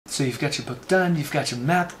So you've got your book done, you've got your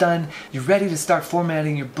map done, you're ready to start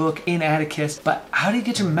formatting your book in Atticus, but how do you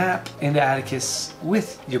get your map into Atticus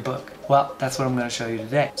with your book? Well, that's what I'm going to show you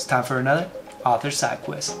today. It's time for another author side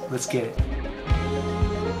quiz. Let's get it.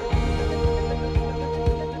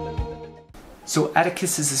 So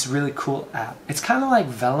Atticus is this really cool app. It's kind of like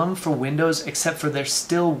Vellum for Windows, except for they're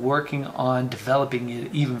still working on developing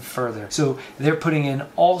it even further. So they're putting in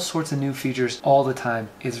all sorts of new features all the time.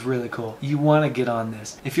 It's really cool. You want to get on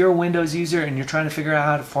this. If you're a Windows user and you're trying to figure out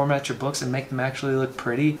how to format your books and make them actually look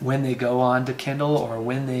pretty when they go on to Kindle or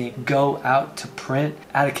when they go out to print,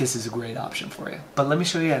 Atticus is a great option for you. But let me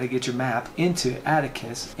show you how to get your map into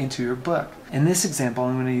Atticus into your book. In this example,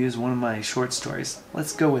 I'm going to use one of my short stories.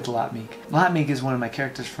 Let's go with Lotmeek. Lotmeek is one of my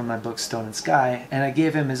characters from my book Stone and Sky, and I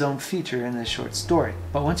gave him his own feature in this short story.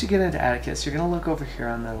 But once you get into Atticus, you're going to look over here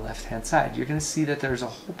on the left hand side. You're going to see that there's a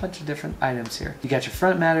whole bunch of different items here. You got your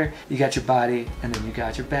front matter, you got your body, and then you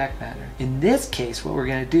got your back matter. In this case, what we're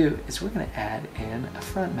going to do is we're going to add in a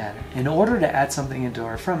front matter. In order to add something into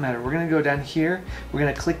our front matter, we're going to go down here, we're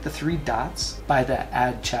going to click the 3 dots by the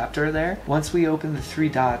add chapter there. Once we open the 3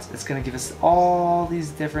 dots, it's going to give us all these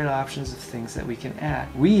different options of things that we can add.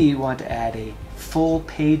 We want to add a full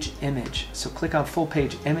page image. So click on full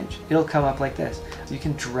page image. It'll come up like this. So you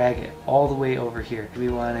can drag it all the way over here. We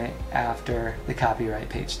want it after the copyright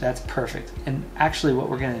page. That's perfect. And actually what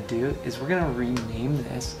we're going to do is we're going to rename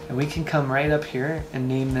this, and we can come right up here and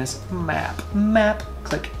name this map. Map.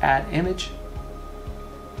 Click add image.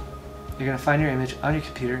 You're going to find your image on your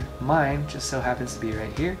computer. Mine just so happens to be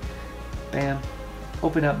right here. Bam.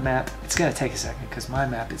 Open up map. It's going to take a second because my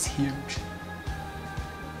map is huge.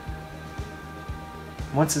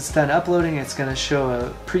 Once it's done uploading, it's going to show a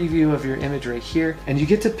preview of your image right here. And you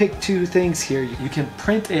get to pick 2 things here. You can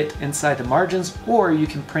print it inside the margins, or you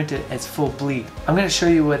can print it as full bleed. I'm going to show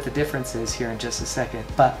you what the difference is here in just a second,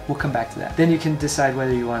 but we'll come back to that. Then you can decide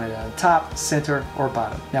whether you want it on top, center, or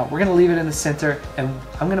bottom. Now we're going to leave it in the center, and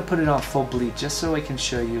I'm going to put it on full bleed just so I can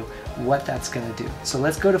show you what that's going to do. So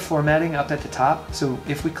let's go to formatting up at the top. So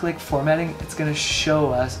if we click formatting, it's going to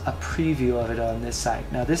show us a preview of it on this side.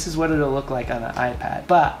 Now this is what it'll look like on an iPad,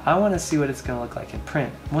 but I want to see what it's going to look like in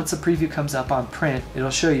print. Once the preview comes up on print, it'll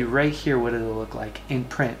show you right here what it'll look like in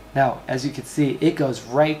print. Now as you can see, it goes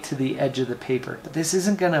right to the edge of the paper, but this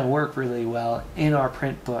isn't going to work really well in our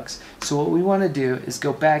print books. So what we want to do is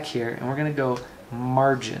go back here, and we're going to go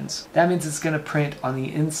margins. That means it's going to print on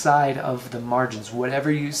the inside of the margins,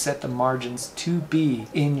 whatever you set the margins to be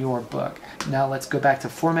in your book. Now let's go back to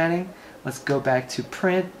formatting, let's go back to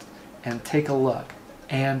print and take a look,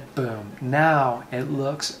 and boom, now it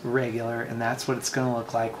looks regular, and that's what it's going to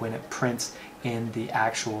look like when it prints in the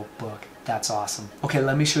actual book. That's awesome. Okay,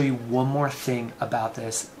 let me show you one more thing about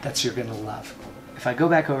this that you're going to love. If I go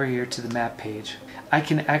back over here to the map page, I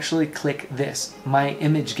can actually click this, my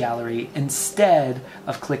image gallery, instead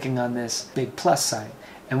of clicking on this big plus sign.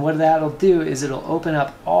 And what that'll do is it'll open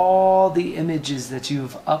up all the images that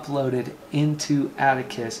you've uploaded into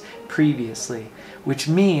Atticus previously, which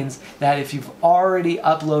means that if you've already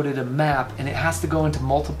uploaded a map and it has to go into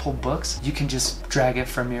multiple books, you can just drag it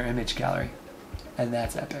from your image gallery. And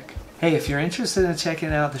that's epic. Hey, if you're interested in checking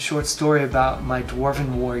out the short story about my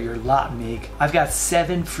dwarven warrior Lotmeek, I've got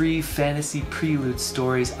 7 free fantasy prelude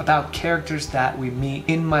stories about characters that we meet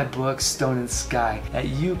in my book Stone and Sky that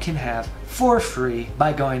you can have for free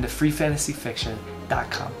by going to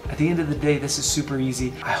freefantasyfiction.com. At the end of the day, this is super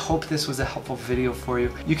easy. I hope this was a helpful video for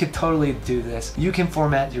you. You can totally do this. You can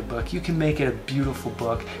format your book. You can make it a beautiful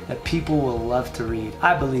book that people will love to read.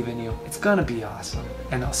 I believe in you. It's gonna be awesome.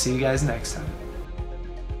 And I'll see you guys next time.